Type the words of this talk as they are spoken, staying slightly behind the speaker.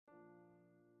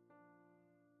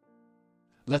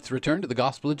Let's return to the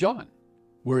Gospel of John.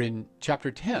 We're in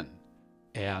chapter 10,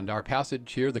 and our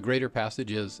passage here, the greater passage,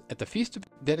 is at the Feast of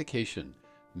Dedication,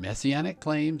 Messianic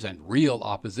Claims and Real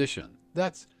Opposition.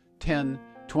 That's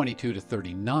 10:22 to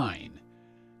 39.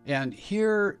 And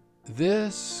here,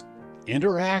 this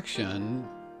interaction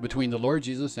between the Lord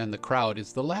Jesus and the crowd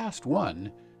is the last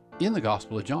one in the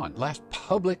Gospel of John, last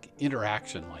public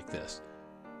interaction like this.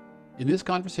 In this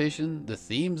conversation, the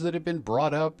themes that have been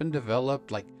brought up and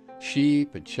developed, like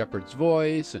sheep and shepherd's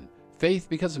voice and faith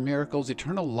because of miracles,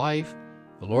 eternal life,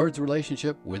 the Lord's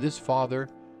relationship with his Father,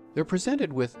 they're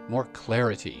presented with more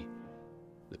clarity.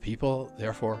 The people,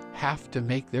 therefore, have to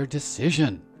make their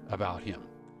decision about him.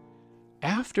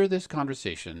 After this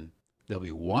conversation, there'll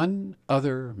be one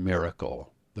other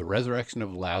miracle, the resurrection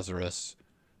of Lazarus,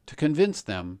 to convince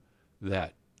them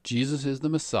that Jesus is the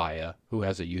Messiah who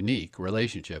has a unique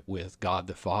relationship with God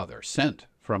the Father, sent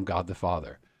from God the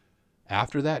Father.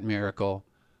 After that miracle,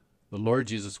 the Lord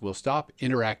Jesus will stop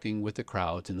interacting with the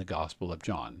crowds in the Gospel of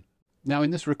John. Now,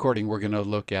 in this recording, we're going to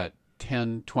look at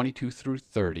 10:22 through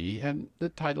 30, and the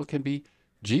title can be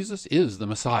Jesus is the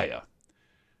Messiah.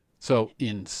 So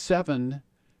in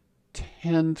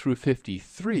 7:10 through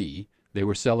 53, they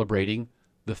were celebrating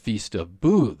the Feast of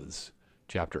Booths.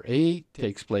 Chapter 8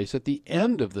 takes place at the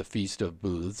end of the Feast of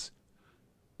Booths.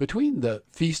 Between the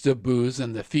Feast of Booths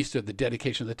and the Feast of the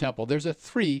Dedication of the Temple, there's a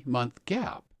 3-month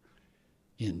gap.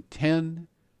 In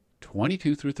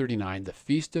 10:22 through 39, the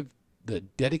Feast of the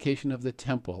Dedication of the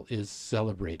Temple is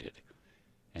celebrated.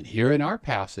 And here in our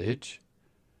passage,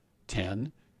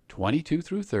 10:22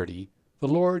 through 30, the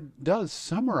Lord does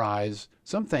summarize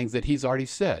some things that he's already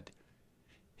said.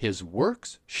 His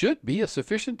works should be a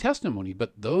sufficient testimony,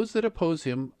 but those that oppose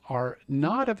him are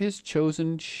not of his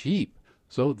chosen sheep,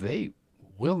 so they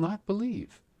will not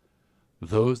believe.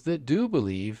 Those that do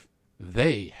believe,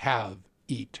 they have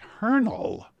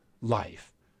eternal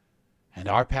life. And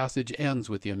our passage ends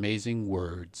with the amazing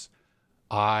words,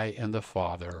 I and the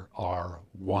Father are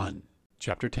one.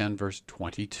 Chapter 10, verse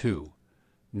 22.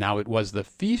 Now it was the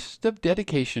Feast of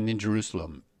Dedication in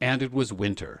Jerusalem, and it was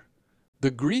winter. The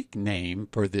Greek name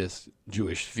for this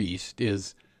Jewish feast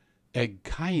is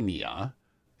Eggkainia,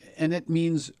 and it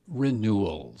means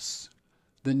renewals.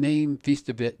 The name Feast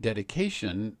of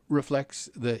Dedication reflects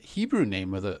the Hebrew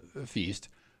name of the feast,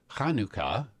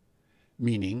 Chanukah,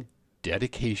 meaning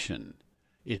dedication.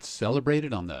 It's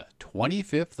celebrated on the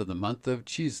 25th of the month of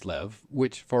Chislev,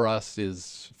 which for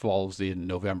us falls in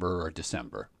November or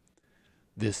December.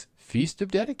 This Feast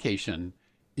of Dedication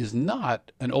is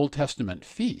not an Old Testament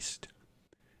feast.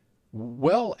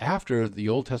 Well after the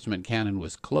Old Testament canon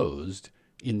was closed,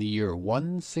 in the year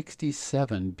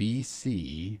 167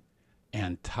 BC,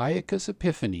 Antiochus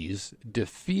Epiphanes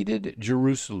defeated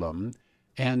Jerusalem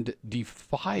and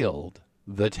defiled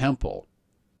the temple.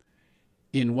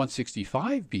 In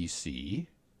 165 BC,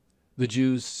 the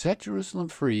Jews set Jerusalem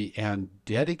free and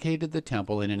dedicated the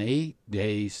temple in an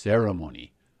 8-day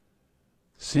ceremony.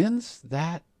 Since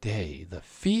that day, the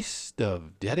Feast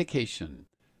of Dedication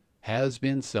has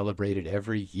been celebrated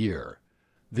every year.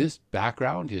 This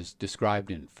background is described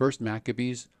in 1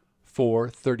 Maccabees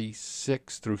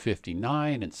 4:36 through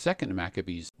 59 and 2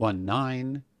 Maccabees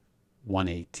 1:9,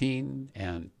 1:18,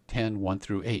 and 10:1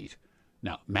 through 8.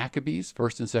 Now, Maccabees,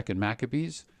 1st and 2nd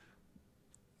Maccabees,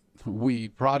 we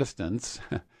Protestants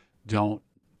don't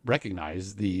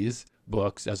recognize these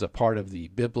books as a part of the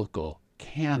biblical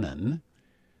canon,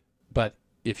 but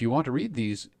if you want to read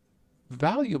these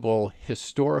valuable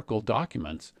historical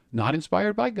documents, not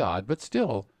inspired by God, but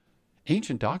still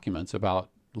ancient documents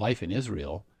about life in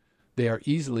Israel, they are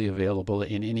easily available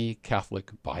in any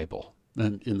Catholic Bible.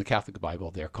 And in the Catholic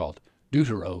Bible, they're called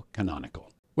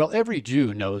deuterocanonical. Well, every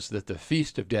Jew knows that the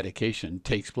Feast of Dedication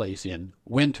takes place in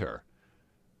winter,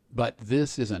 but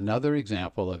this is another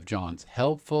example of John's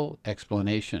helpful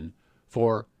explanation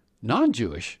for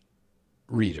non-Jewish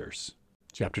readers.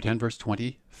 Chapter 10, verse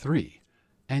 23.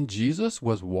 And Jesus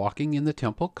was walking in the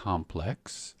temple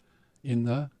complex in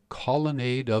the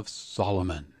colonnade of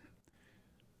Solomon.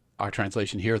 Our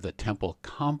translation here, the temple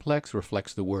complex,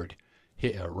 reflects the word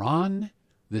He'eron.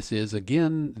 This is,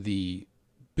 again, the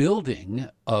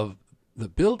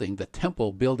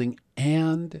temple building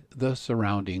and the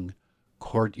surrounding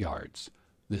courtyards.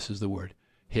 This is the word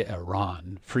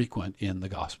He'eron, frequent in the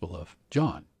Gospel of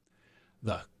John.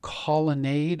 The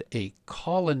colonnade, a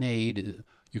colonnade,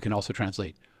 you can also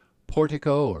translate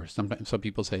portico, or sometimes some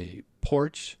people say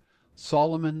porch.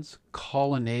 Solomon's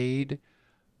colonnade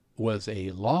was a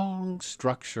long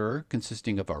structure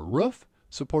consisting of a roof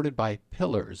supported by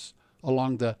pillars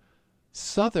along the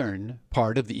southern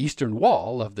part of the eastern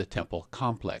wall of the temple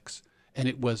complex, and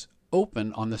it was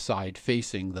open on the side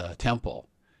facing the temple.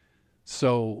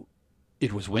 So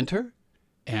it was winter,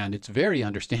 and it's very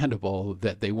understandable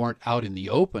that they weren't out in the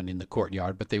open in the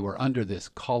courtyard, but they were under this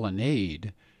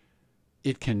colonnade.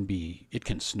 It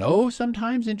can snow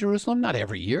sometimes in Jerusalem, not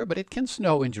every year, but it can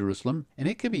snow in Jerusalem, and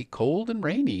it can be cold and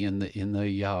rainy in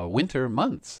the winter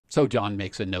months. So John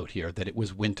makes a note here that it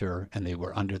was winter and they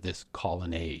were under this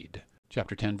colonnade.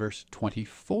 Chapter 10, verse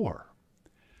 24.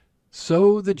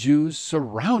 So the Jews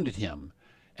surrounded him,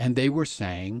 and they were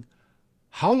saying,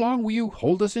 "How long will you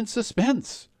hold us in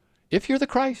suspense? If you're the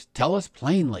Christ, tell us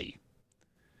plainly."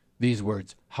 These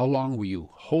words, "How long will you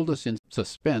hold us in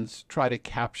suspense," try to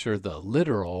capture the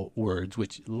literal words,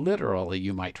 which literally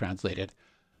you might translate it,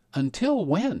 "Until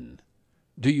when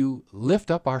do you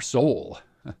lift up our soul?"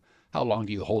 How long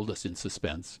do you hold us in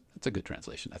suspense? That's a good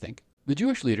translation, I think. The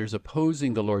Jewish leaders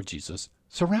opposing the Lord Jesus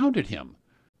surrounded him.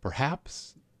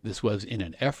 Perhaps this was in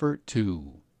an effort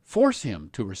to force him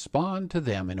to respond to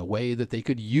them in a way that they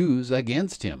could use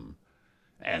against him.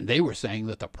 And they were saying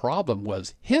that the problem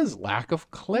was his lack of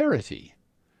clarity.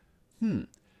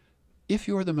 If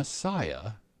you're the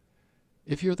Messiah,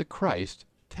 if you're the Christ,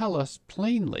 tell us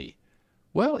plainly.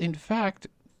 Well, in fact,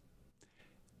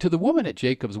 to the woman at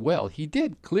Jacob's well, he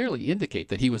did clearly indicate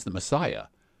that he was the Messiah.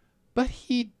 But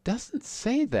he doesn't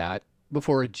say that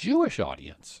before a Jewish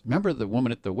audience. Remember the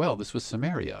woman at the well, this was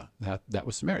Samaria. That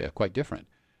was Samaria, quite different.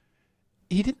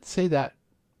 He didn't say that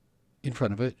in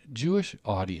front of a Jewish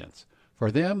audience.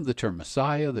 For them, the term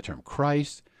Messiah, the term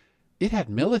Christ, it had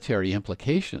military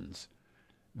implications.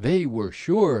 They were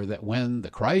sure that when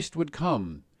the Christ would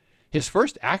come, his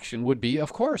first action would be,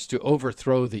 of course, to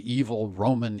overthrow the evil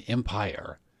Roman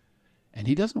Empire. And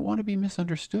he doesn't want to be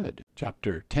misunderstood.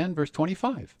 Chapter 10, verse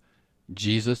 25.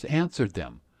 Jesus answered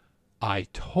them, "I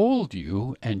told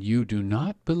you, and you do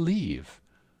not believe.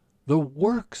 The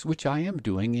works which I am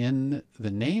doing in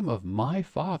the name of my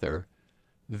Father,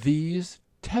 these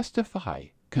testify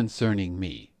concerning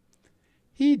me."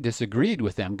 He disagreed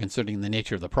with them concerning the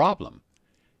nature of the problem.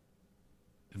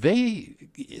 They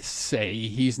say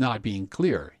he's not being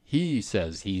clear. He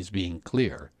says he's being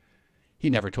clear. He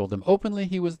never told them openly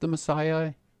he was the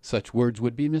Messiah. Such words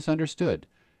would be misunderstood.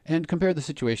 And compare the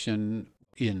situation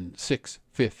in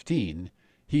 6:15.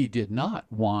 He did not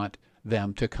want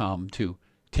them to come to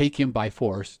take him by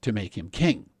force to make him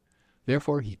king.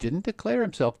 Therefore, he didn't declare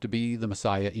himself to be the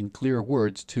Messiah in clear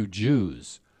words to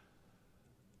Jews.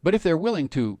 But if they're willing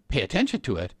to pay attention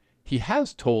to it, he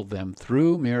has told them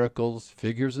through miracles,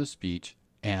 figures of speech,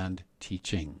 and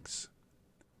teachings.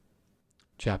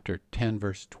 Chapter 10,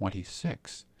 verse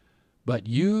 26. "But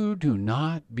you do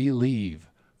not believe,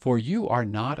 for you are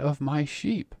not of my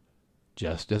sheep,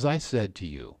 just as I said to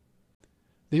you."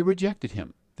 They rejected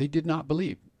him. They did not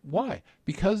believe. Why?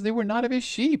 Because they were not of his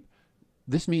sheep.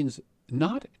 This means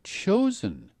not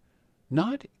chosen,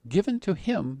 not given to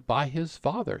him by his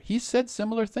Father. He said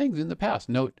similar things in the past.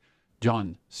 Note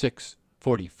John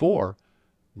 6:44,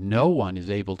 "No one is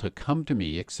able to come to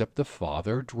me except the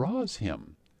Father draws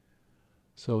him."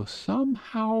 So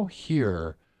somehow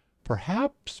here,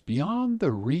 perhaps beyond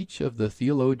the reach of the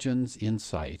theologian's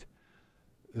insight,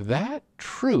 that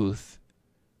truth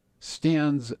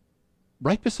stands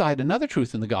right beside another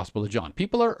truth in the Gospel of John.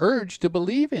 People are urged to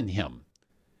believe in him.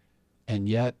 And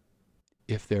yet,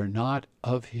 if they're not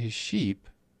of his sheep,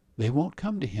 they won't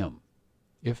come to him.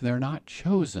 If they're not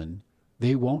chosen,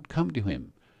 they won't come to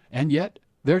him. And yet,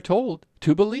 they're told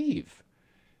to believe.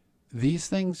 These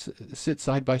things sit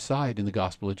side by side in the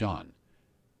Gospel of John.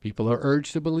 People are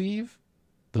urged to believe.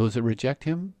 Those that reject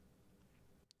him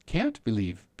can't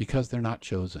believe because they're not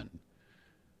chosen.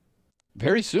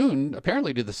 Very soon,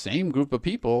 apparently to the same group of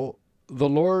people, the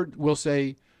Lord will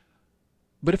say,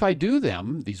 "But if I do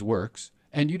them, these works,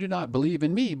 and you do not believe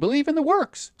in me, believe in the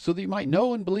works, so that you might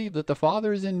know and believe that the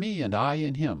Father is in me and I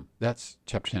in him." That's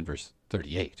chapter 10, verse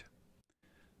 38.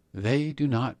 They do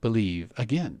not believe,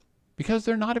 again, because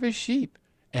they're not of his sheep,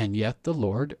 and yet the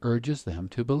Lord urges them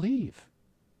to believe.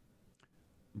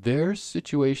 Their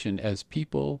situation as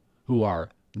people who are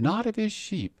not of his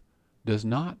sheep does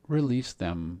not release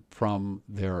them from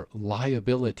their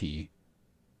liability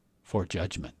for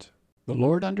judgment. The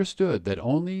Lord understood that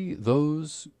only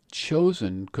those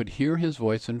chosen could hear his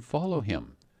voice and follow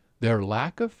him. Their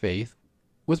lack of faith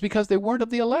was because they weren't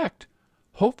of the elect.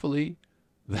 Hopefully,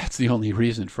 that's the only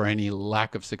reason for any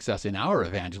lack of success in our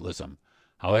evangelism.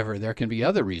 However, there can be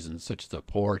other reasons, such as the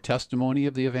poor testimony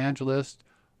of the evangelist,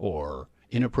 or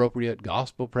inappropriate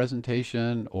gospel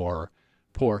presentation, or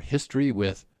poor history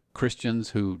with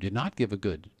Christians who did not give a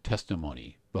good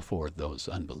testimony before those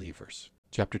unbelievers.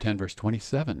 Chapter 10, verse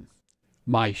 27.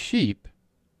 "My sheep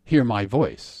hear my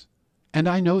voice, and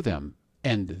I know them,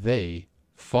 and they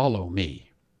follow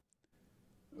me.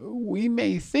 We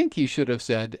may think he should have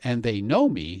said, and they know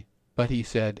me, but he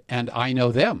said, and I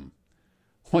know them.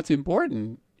 What's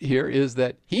important here is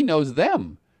that he knows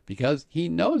them. Because he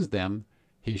knows them,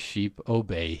 his sheep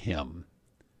obey him.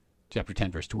 Chapter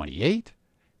 10, verse 28,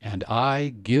 and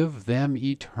I give them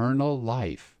eternal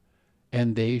life,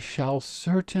 and they shall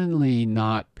certainly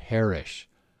not perish,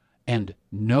 and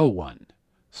no one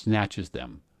snatches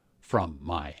them from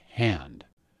my hand.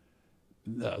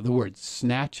 The word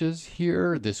snatches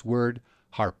here, this word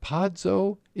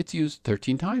harpazo, it's used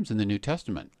 13 times in the New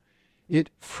Testament. It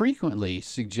frequently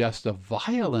suggests a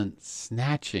violent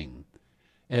snatching,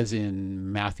 as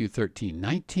in Matthew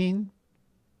 13:19,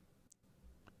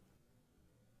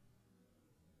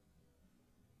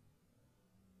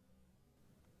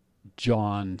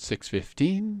 John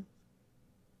 6:15,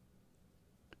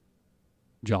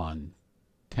 John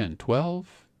 10:12,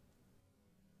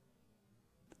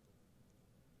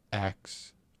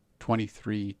 Acts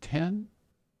 23:10,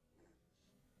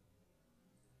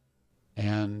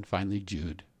 and finally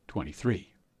Jude 23.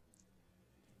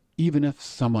 Even if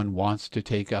someone wants to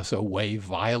take us away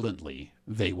violently,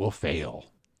 they will fail.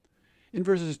 In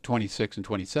verses 26 and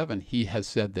 27, he has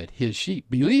said that his sheep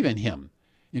believe in him.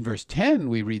 In verse 10,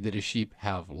 we read that his sheep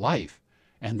have life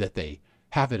and that they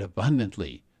have it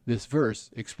abundantly. This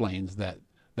verse explains that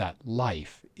that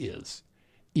life is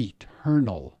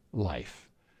eternal life.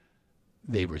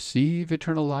 They receive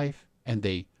eternal life, and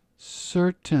they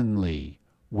certainly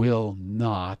will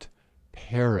not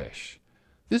perish.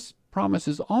 This promise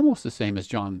is almost the same as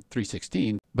John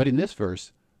 3:16, but in this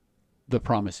verse, the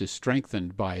promise is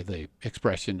strengthened by the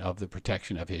expression of the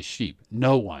protection of his sheep.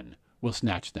 No one will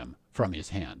snatch them from his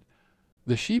hand.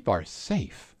 The sheep are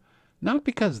safe, not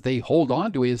because they hold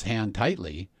on to his hand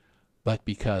tightly, but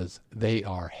because they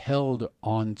are held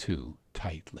onto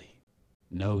tightly.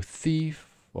 No thief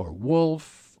or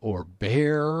wolf or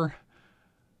bear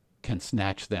can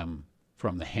snatch them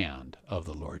from the hand of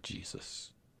the Lord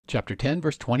Jesus. Chapter 10,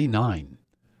 verse 29.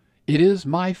 It is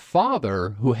my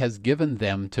Father who has given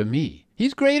them to me.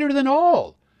 He's greater than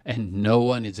all, and no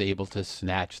one is able to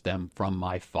snatch them from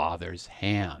my Father's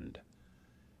hand.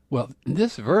 Well,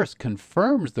 this verse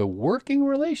confirms the working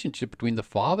relationship between the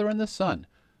Father and the Son,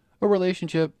 a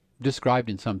relationship described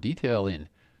in some detail in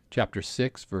chapter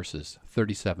 6, verses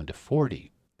 37 to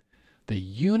 40. The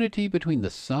unity between the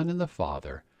Son and the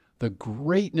Father, the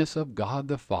greatness of God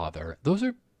the Father, those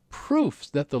are proofs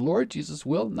that the Lord Jesus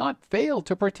will not fail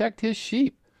to protect his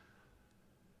sheep.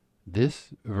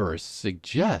 This verse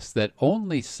suggests that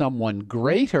only someone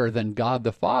greater than God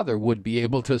the Father would be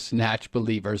able to snatch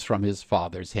believers from his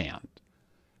Father's hand.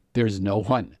 There's no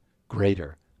one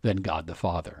greater than God the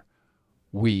Father.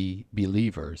 We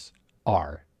believers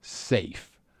are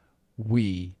safe.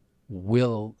 We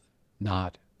will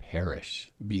not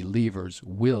perish. Believers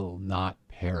will not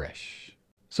perish.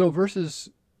 So verses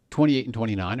 28 and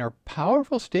 29 are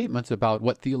powerful statements about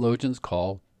what theologians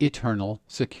call eternal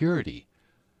security.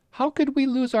 How could we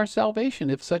lose our salvation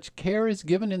if such care is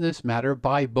given in this matter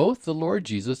by both the Lord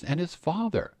Jesus and his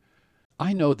Father?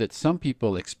 I know that some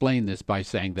people explain this by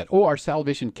saying that, our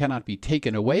salvation cannot be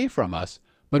taken away from us,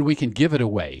 but we can give it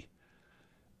away.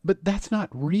 But that's not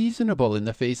reasonable in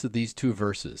the face of these two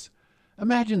verses.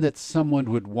 Imagine that someone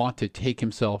would want to take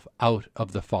himself out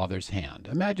of the Father's hand.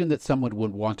 Imagine that someone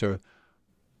would want to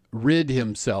rid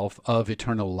himself of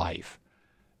eternal life,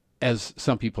 as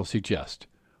some people suggest.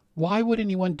 Why would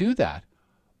anyone do that?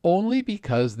 Only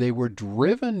because they were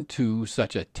driven to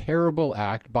such a terrible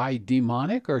act by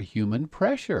demonic or human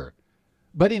pressure.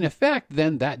 But in effect,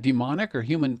 then that demonic or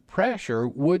human pressure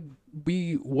would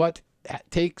be what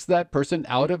takes that person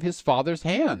out of his Father's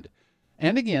hand.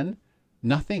 And again,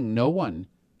 no one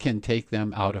can take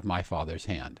them out of my Father's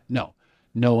hand. No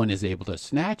one is able to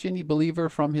snatch any believer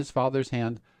from his Father's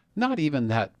hand, not even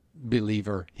that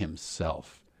believer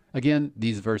himself. Again,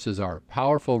 these verses are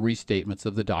powerful restatements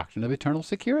of the doctrine of eternal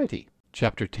security.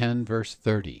 Chapter 10, verse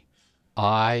 30.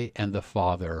 I and the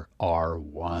Father are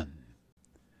one.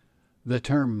 The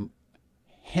term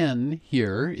hen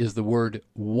here is the word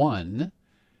one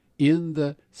in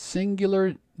the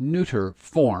singular neuter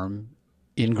form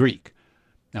in Greek.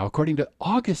 Now, according to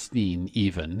Augustine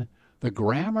even, the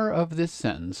grammar of this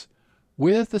sentence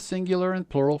with the singular and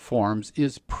plural forms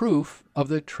is proof of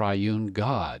the triune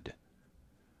God.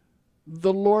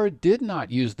 The Lord did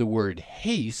not use the word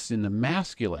haste in the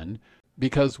masculine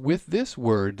because with this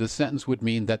word the sentence would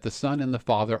mean that the Son and the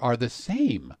Father are the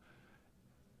same.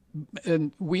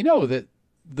 And we know that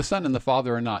the Son and the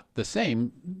Father are not the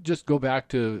same. Just go back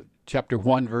to chapter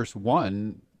 1, verse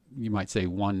 1, you might say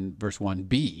 1, verse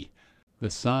 1b. The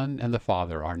Son and the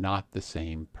Father are not the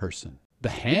same person. The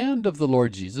hand of the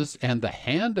Lord Jesus and the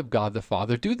hand of God the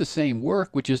Father do the same work,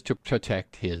 which is to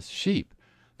protect his sheep.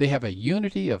 They have a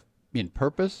unity in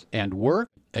purpose and work,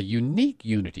 a unique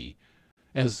unity.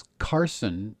 As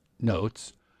Carson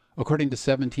notes, according to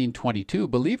 1722,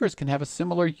 believers can have a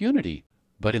similar unity.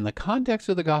 But in the context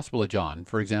of the Gospel of John,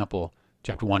 for example,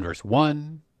 chapter 1, verse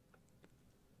 1,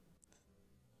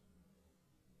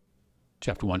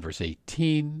 chapter 1, verse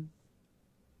 18,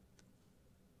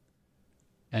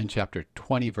 and chapter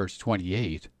 20, verse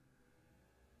 28,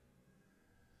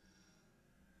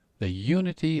 the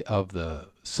unity of the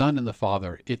Son and the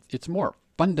Father, it's more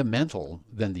fundamental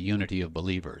than the unity of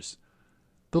believers.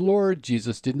 The Lord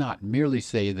Jesus did not merely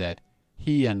say that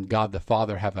he and God the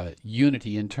Father have a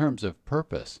unity in terms of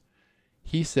purpose.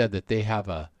 He said that they have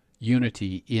a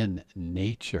unity in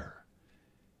nature.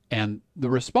 And the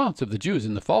response of the Jews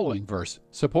in the following verse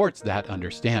supports that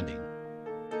understanding.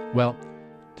 Well,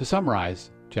 to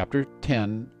summarize, chapter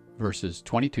 10, verses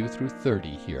 22 through 30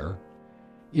 here,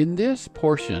 in this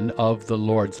portion of the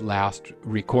Lord's last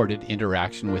recorded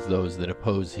interaction with those that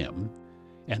oppose him,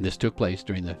 and this took place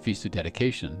during the Feast of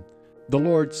Dedication, the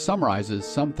Lord summarizes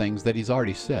some things that he's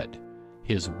already said.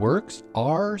 His works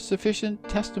are sufficient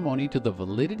testimony to the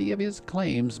validity of his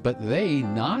claims, but they,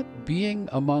 not being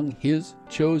among his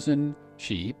chosen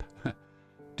sheep,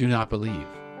 do not believe.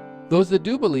 Those that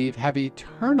do believe have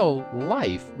eternal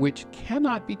life, which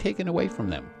cannot be taken away from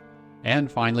them. And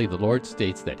finally, the Lord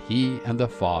states that he and the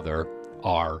Father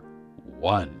are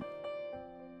one.